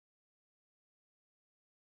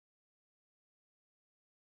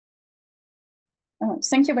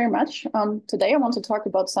Thank you very much. Today I want to talk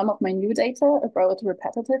about some of my new data about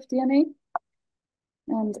repetitive DNA.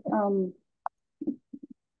 And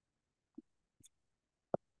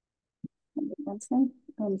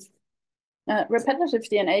repetitive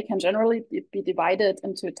DNA can generally be divided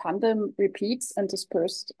into tandem repeats and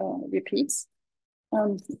dispersed repeats.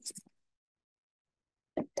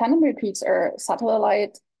 Tandem repeats are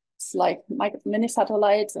satellites like mini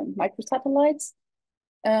satellites and microsatellites.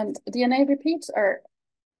 And DNA repeats are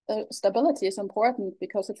stability is important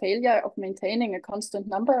because the failure of maintaining a constant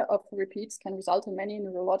number of repeats can result in many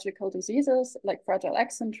neurological diseases like Fragile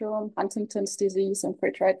X syndrome, Huntington's disease, and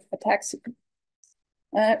Friedreich ataxia.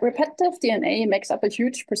 Repetitive DNA makes up a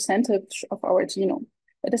huge percentage of our genome.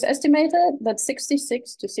 It is estimated that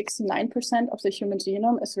 66 to 69% of the human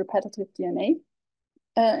genome is repetitive DNA.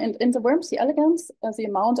 And in the worm C. elegans, the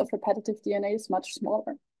amount of repetitive DNA is much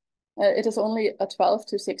smaller. It is only 12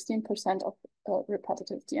 to 16% of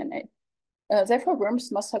repetitive DNA. Therefore,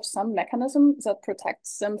 worms must have some mechanism that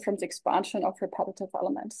protects them from the expansion of repetitive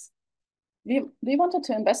elements. We wanted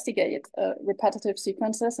to investigate repetitive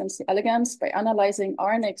sequences in C. elegans by analyzing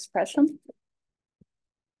RNA expression,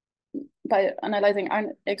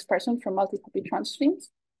 from multi-copy transgenes.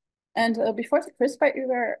 And before the CRISPR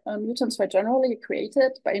era, mutants were generally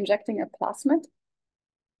created by injecting a plasmid,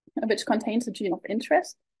 which contains a gene of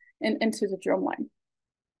interest, into the germline.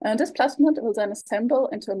 This plasmid will then assemble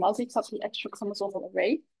into a multi-copy extrachromosomal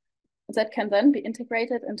array that can then be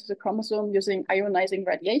integrated into the chromosome using ionizing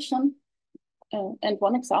radiation. And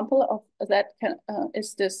one example of that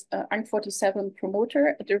is this ANC47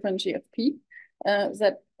 promoter-driven GFP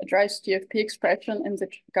that drives GFP expression in the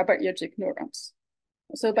GABAergic neurons.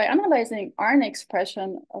 So by analyzing RNA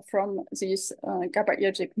expression from these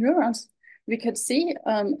GABAergic neurons, we could see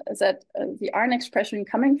that the RNA expression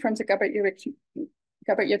coming from the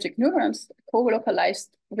GABAergic neurons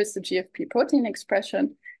co-localized with the GFP protein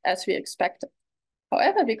expression as we expected.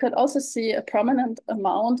 However, we could also see a prominent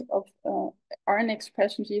amount of RNA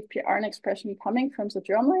expression, GFP RNA expression coming from the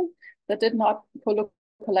germline that did not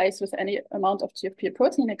co-localize with any amount of GFP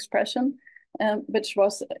protein expression, which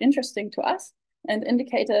was interesting to us and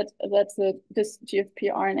indicated that this GFP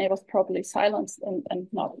RNA was probably silenced and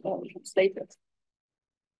not translated.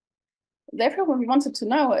 Therefore, we wanted to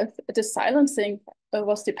know if this silencing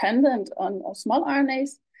was dependent on small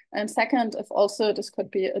RNAs, and second, if also this could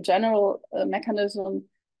be a general mechanism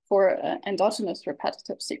for endogenous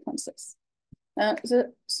repetitive sequences.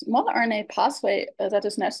 The small RNA pathway that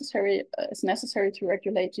is necessary to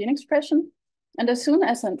regulate gene expression. And as soon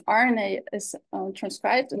as an RNA is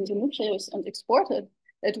transcribed in the nucleus and exported,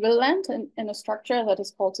 it will land in a structure that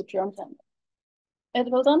is called the germline. It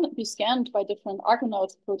will then be scanned by different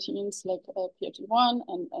Argonaute proteins like PRG1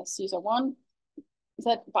 and CSR1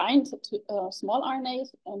 that bind to small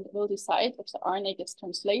RNAs and will decide if the RNA gets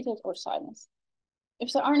translated or silenced.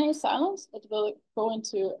 If the RNA is silenced, it will go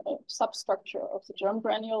into a substructure of the germ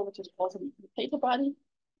granule, which is called a mutator body,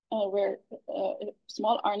 where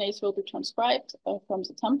small RNAs will be transcribed from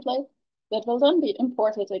the template that will then be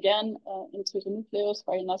imported again into the nucleus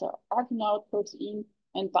by another Argonaute protein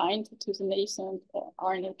and bind to the nascent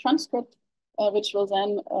RNA transcript, which will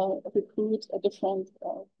then recruit different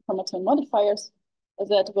chromatin modifiers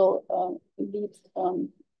that will lead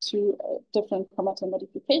to different chromatin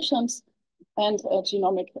modifications and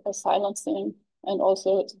genomic silencing and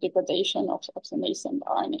also the degradation of the nascent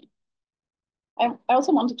RNA. I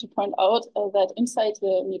also wanted to point out that inside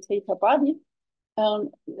the mutator body,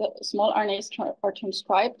 the small RNAs are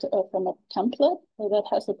transcribed from a template that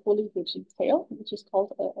has a poly-rigid tail, which is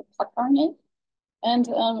called a PAC RNA. And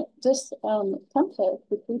this template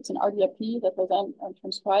recruits an RDRP that will then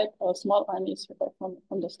transcribe small RNAs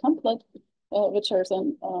from this template, which are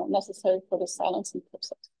then necessary for the silencing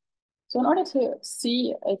process. So in order to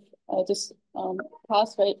see if this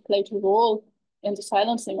pathway played a role in the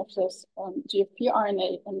silencing of this GFP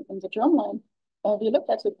RNA in the germline, we looked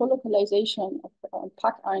at the co-localization of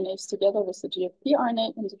PAC RNAs together with the GFP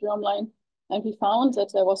RNA in the germline, and we found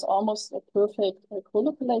that there was almost a perfect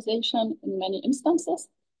co-localization in many instances,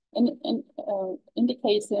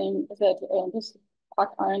 indicating that this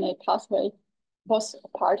PAC RNA pathway was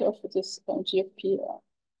a part of this GFP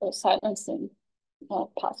silencing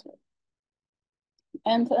pathway.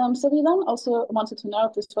 And so we then also wanted to know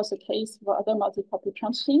if this was the case for other multi-copy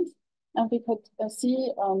transgenes, and we could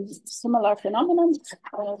see similar phenomena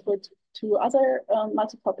for two other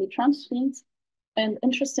multi-copy transgenes. And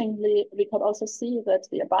interestingly, we could also see that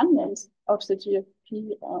the abundance of the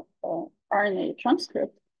GFP RNA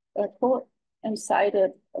transcript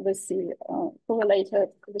coincided with the correlated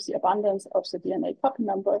with the abundance of the DNA copy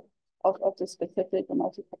number of the specific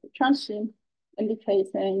multi-copy transgene,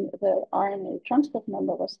 indicating the RNA transcript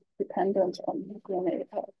number was dependent on the DNA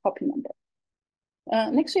copy number.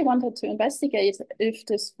 Next, we wanted to investigate if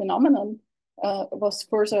this phenomenon was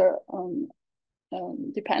further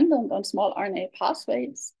dependent on small RNA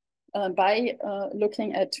pathways by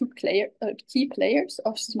looking at two key players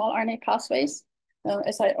of small RNA pathways.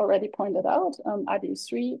 As I already pointed out,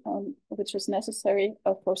 RDE3, which is necessary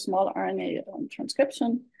for small RNA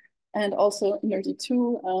transcription, and also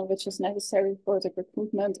NRD2, which is necessary for the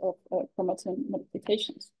recruitment of chromatin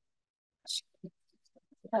modifications.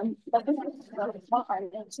 But with small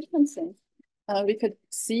RNA sequencing, we could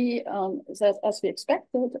see that, as we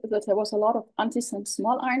expected, that there was a lot of antisense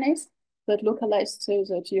small RNAs that localized to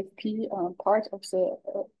the GFP part of the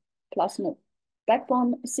plasmid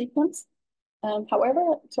backbone sequence.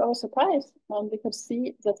 However, to our surprise, we could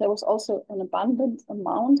see that there was also an abundant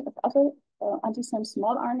amount of other antisense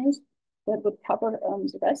small RNAs that would cover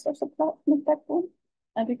the rest of the plasmid backbone.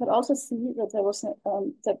 And we could also see that there was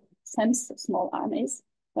that sense small RNAs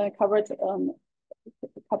covered the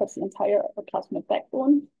entire plasmid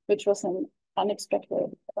backbone, which was an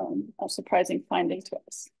unexpected, surprising finding to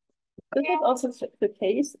us. This was also the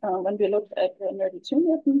case when we looked at the NRD2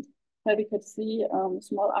 mutant, where we could see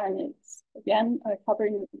small RNAs again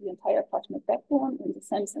covering the entire plasmid backbone in the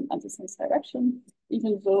sense and antisense direction,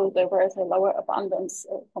 even though there was a lower abundance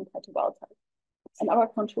compared to wild type. And our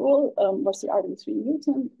control was the RD3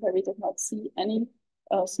 mutant, where we did not see any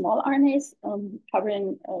small RNAs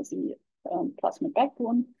covering the plasmid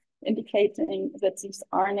backbone, indicating that these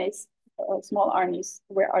RNAs, small RNAs,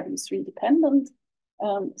 were RD3 dependent,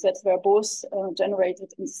 that were both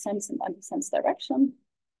generated in the sense and antisense direction,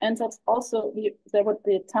 and that also there would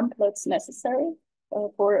be templates necessary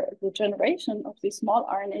for the generation of these small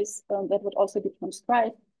RNAs that would also be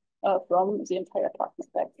transcribed from the entire plasmid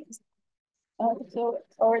backbone. So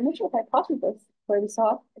our initial hypothesis, where we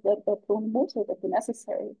thought that the promoter would be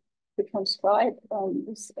necessary to transcribe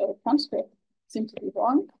this transcript, seemed to be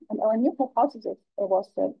wrong. And our new hypothesis was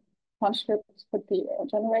that transcripts could be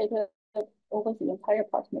generated over the entire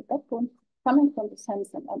plasmid backbone, coming from the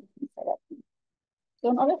sense and antisense direction. So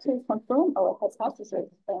in order to confirm our hypothesis,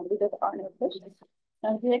 we did RNA fission.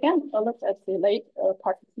 And we again looked at the late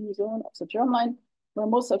Parkinson zone of the germline, where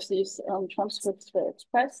most of these transcripts were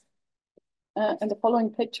expressed. In the following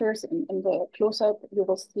pictures, in the close-up, you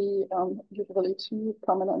will see usually two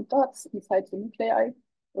prominent dots inside the nuclei,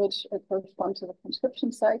 which correspond to the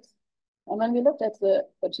transcription sites. And when we looked at the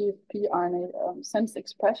GFP RNA sense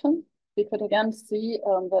expression, we could again see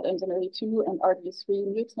that in the NRD2 and RD3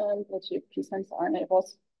 mutant, the GFP sense RNA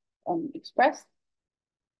was expressed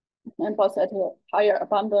and was at a higher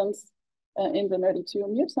abundance in the NRD2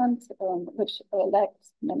 mutant, which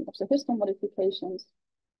lacked many of the histone modifications.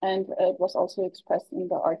 And it was also expressed in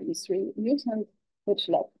the RD3 mutant, which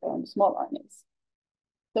lacked small RNAs.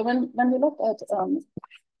 So when we looked at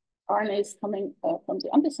RNAs coming from the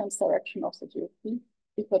antisense direction of the GFP,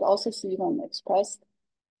 we could also see them expressed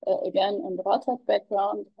again in the wild type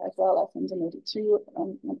background, as well as in the NRD2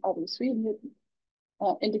 and RD3 mutant,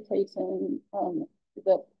 indicating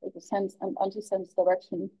that the sense and antisense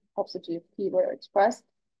direction of the GFP were expressed.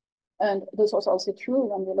 And this was also true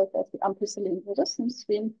when we looked at the ampicillin resistance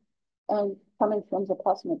stream coming from the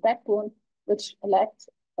plasmid backbone, which lacked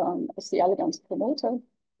a C. elegans promoter.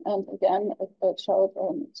 And again, it showed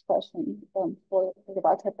expression for the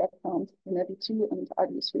wild type background in NRD2 and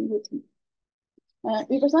RD3 mutant.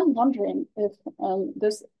 We were then wondering if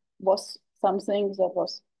this was something that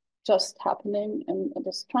was just happening in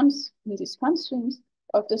these transgenes,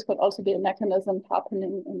 or if this could also be a mechanism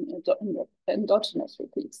happening in endogenous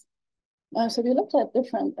repeats. So we looked at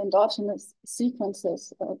different endogenous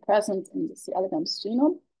sequences present in the C. elegans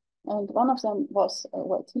genome, and one of them was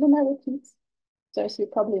telomere repeats. So as you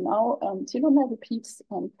probably know, telomere repeats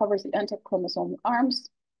cover the end of chromosome arms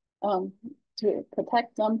to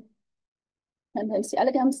protect them. And in C.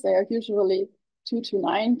 elegans, they are usually 2 to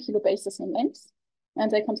 9 kilobases in length, and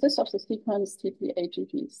they consist of the sequence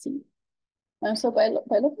TPAGGC. And so by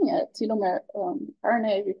looking at telomere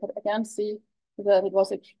RNA, we could again see that it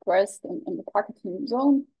was expressed in the Parkinson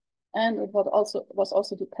zone, and it was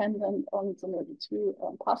also dependent on the NRD2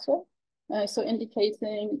 pathway, so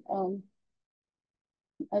indicating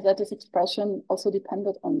that this expression also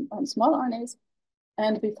depended on small RNAs.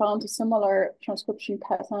 And we found a similar transcription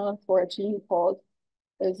pattern for a gene called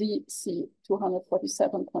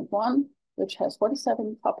ZC247.1, which has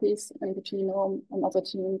 47 copies in the genome, another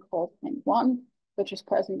gene called HANG1, which is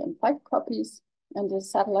present in 5 copies, and the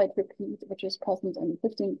satellite repeat, which is present in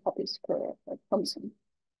 15 copies per chromosome.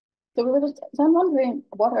 So we were then wondering,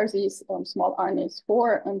 what are these small RNAs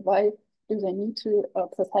for, and why do they need to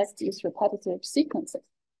protect these repetitive sequences?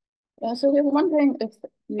 So we were wondering if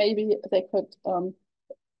maybe they could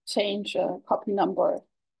change a copy number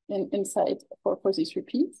inside for these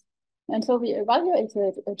repeats. And so we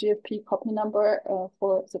evaluated a GFP copy number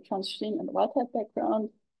for the transgene and the wild type background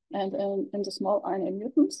and in the small RNA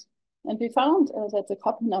mutants. And we found that the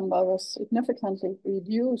copy number was significantly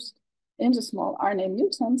reduced in the small RNA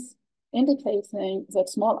mutants, indicating that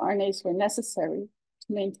small RNAs were necessary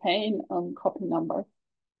to maintain copy number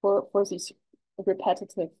for this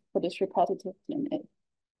repetitive DNA.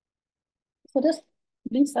 So this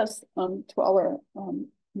leads us to our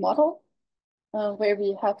model, where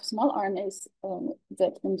we have small RNAs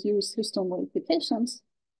that induce histone modifications,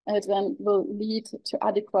 and then will lead to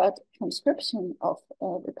adequate transcription of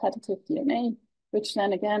repetitive DNA, which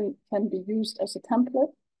then again can be used as a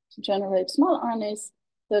template to generate small RNAs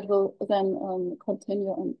that will then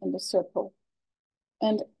continue in the circle.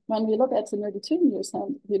 And when we look at the NERD2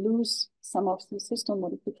 mutant, we lose some of these histone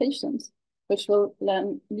modifications, which will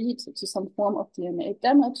then lead to some form of DNA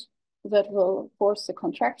damage that will force the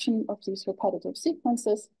contraction of these repetitive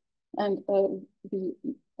sequences, and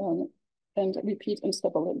repeat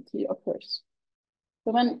instability occurs.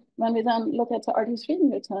 So when we then look at the RD3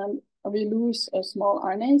 mutant, we lose small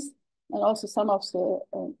RNAs and also some of the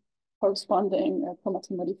corresponding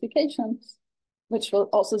chromatin modifications, which will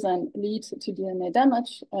also then lead to DNA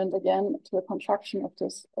damage and again to a contraction of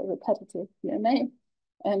this repetitive DNA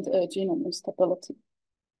and genome instability.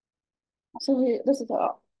 So this is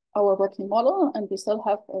our working model, and we still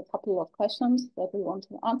have a couple of questions that we want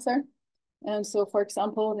to answer. And so, for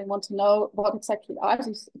example, we want to know what exactly are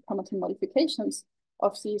these chromatin modifications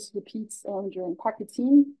of these repeats during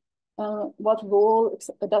Parkinson. What role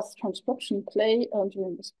does transcription play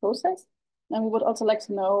during this process? And we would also like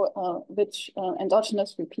to know which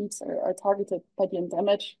endogenous repeats are targeted by DNA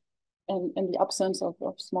damage in the absence of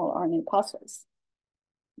small RNA pathways.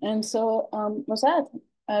 And so with that,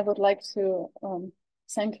 I would like to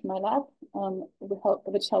thank my lab,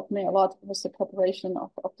 which helped me a lot with the preparation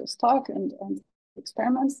of this talk and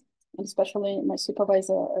experiments, and especially my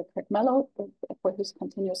supervisor, Craig Mello, for his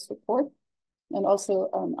continuous support, and also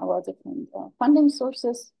our different funding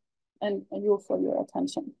sources, and you for your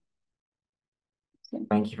attention.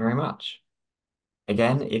 Thank you very much.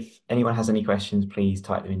 Again, if anyone has any questions, please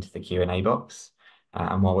type them into the Q&A box.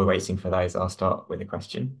 And while we're waiting for those, I'll start with a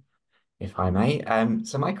question, if I may.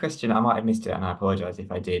 So my question, I might have missed it, and I apologize if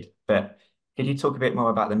I did, but could you talk a bit more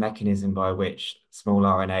about the mechanism by which small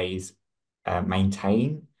RNAs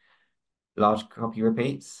maintain large copy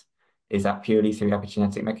repeats? Is that purely through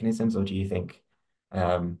epigenetic mechanisms, or do you think,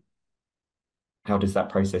 how does that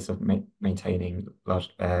process of maintaining large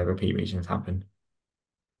repeat regions happen?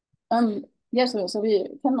 Yes, so we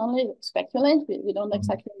can only speculate. We don't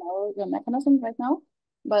exactly know the mechanism right now,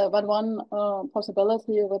 but one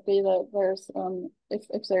possibility would be that there's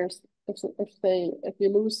if you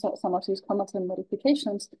lose some of these chromatin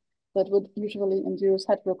modifications that would usually induce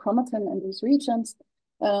heterochromatin in these regions,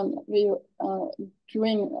 during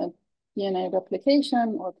DNA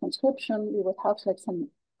replication or transcription, we would have like some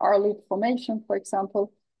R-loop formation, for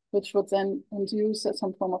example, which would then induce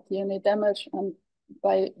some form of DNA damage, and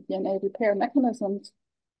by DNA repair mechanisms,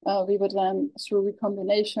 we would then, through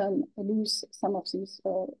recombination, lose some of these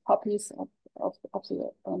copies of the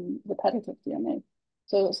repetitive DNA.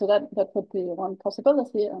 So that could be one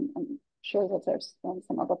possibility. I'm sure that there's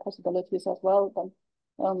some other possibilities as well, but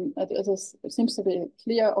it seems to be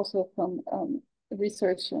clear also from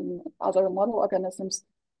research in other model organisms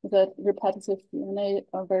that repetitive DNA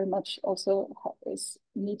very much also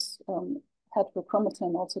needs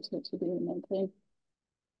heterochromatin also to be maintained.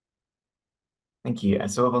 Thank you.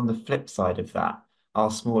 And sort of on the flip side of that, are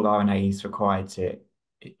small RNAs required to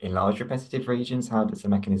enlarge repetitive regions? How does the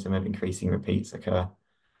mechanism of increasing repeats occur?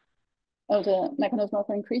 Oh, the mechanism of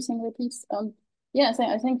increasing repeats. Yeah,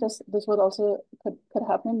 I think this would also could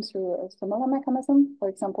happen through a similar mechanism. For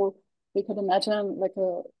example, we could imagine like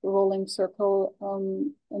a rolling circle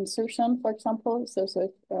insertion, for example. So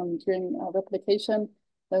if, during replication,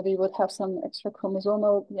 we would have some extra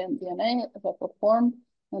chromosomal DNA that would form,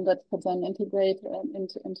 and that could then integrate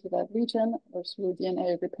into that region, or through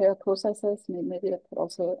DNA repair processes. Maybe it could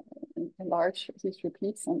also enlarge these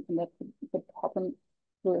repeats, and that could happen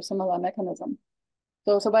through a similar mechanism.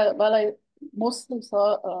 So while I mostly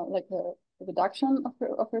saw like a reduction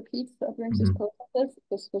of repeats during these processes,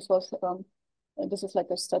 this is like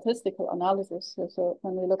a statistical analysis. So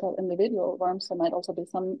when we look at individual worms, there might also be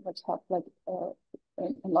some which have like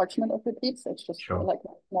enlargement of repeats. It's just like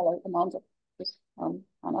a smaller amount of this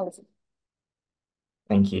analysis.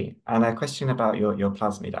 Thank you. And a question about your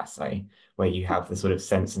plasmid assay, where you have the sort of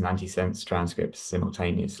sense and antisense transcripts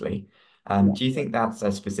simultaneously. Do you think that's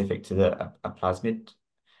specific to a plasmid,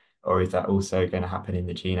 or is that also going to happen in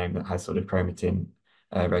the genome that has sort of chromatin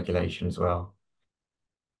regulation as well?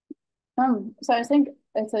 So I think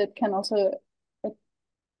it can also,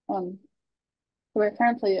 we're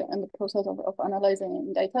currently in the process of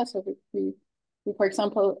analyzing data. So we for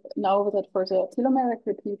example, now that for the telomeric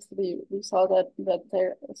repeats, we saw that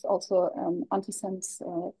there is also antisense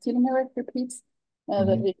telomeric repeats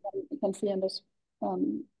that we can see in this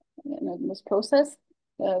process.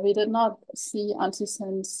 We did not see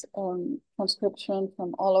antisense transcription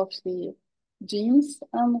from all of the genes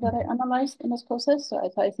that I analyzed in this process. So I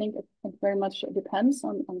think it very much depends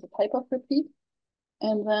on the type of repeat.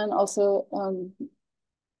 And then also,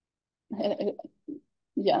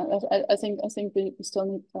 yeah, I think we still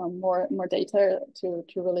need more data to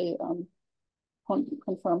really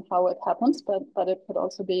confirm how it happens. But it could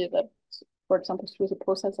also be that, for example, through the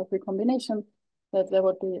process of recombination, that there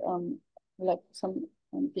would be like some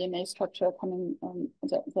DNA structure coming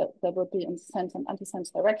that would be in sense and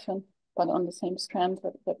antisense direction, but on the same strand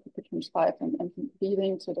that could transcribe and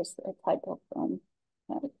leading to this type of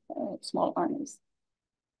small RNAs.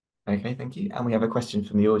 Okay, thank you. And we have a question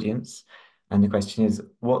from the audience. And the question is,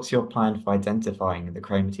 what's your plan for identifying the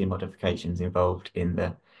chromatin modifications involved in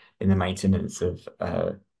the maintenance of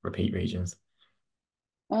repeat regions?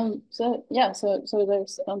 So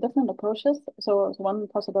there's different approaches. So one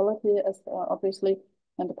possibility is obviously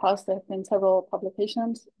in the past there have been several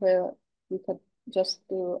publications where we could just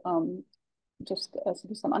do some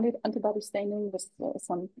antibody staining with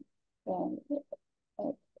some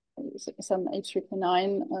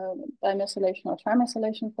H3K9 dimethylation or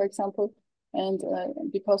trimethylation, for example. And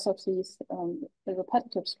because of these the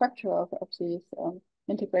repetitive structure of these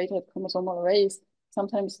integrated chromosomal arrays,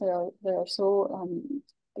 sometimes they are so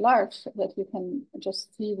large that you can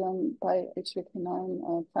just see them by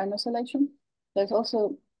H3K9 trimethylation. There's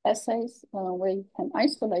also assays where you can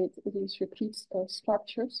isolate these repeat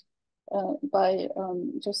structures by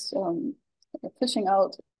just fishing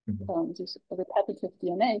out this repetitive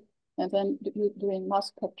DNA and then doing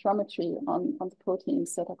mass spectrometry on the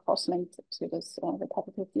proteins that are cross-linked to this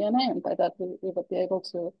repetitive DNA. And by that, we would be able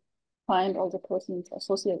to find all the proteins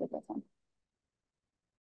associated with them.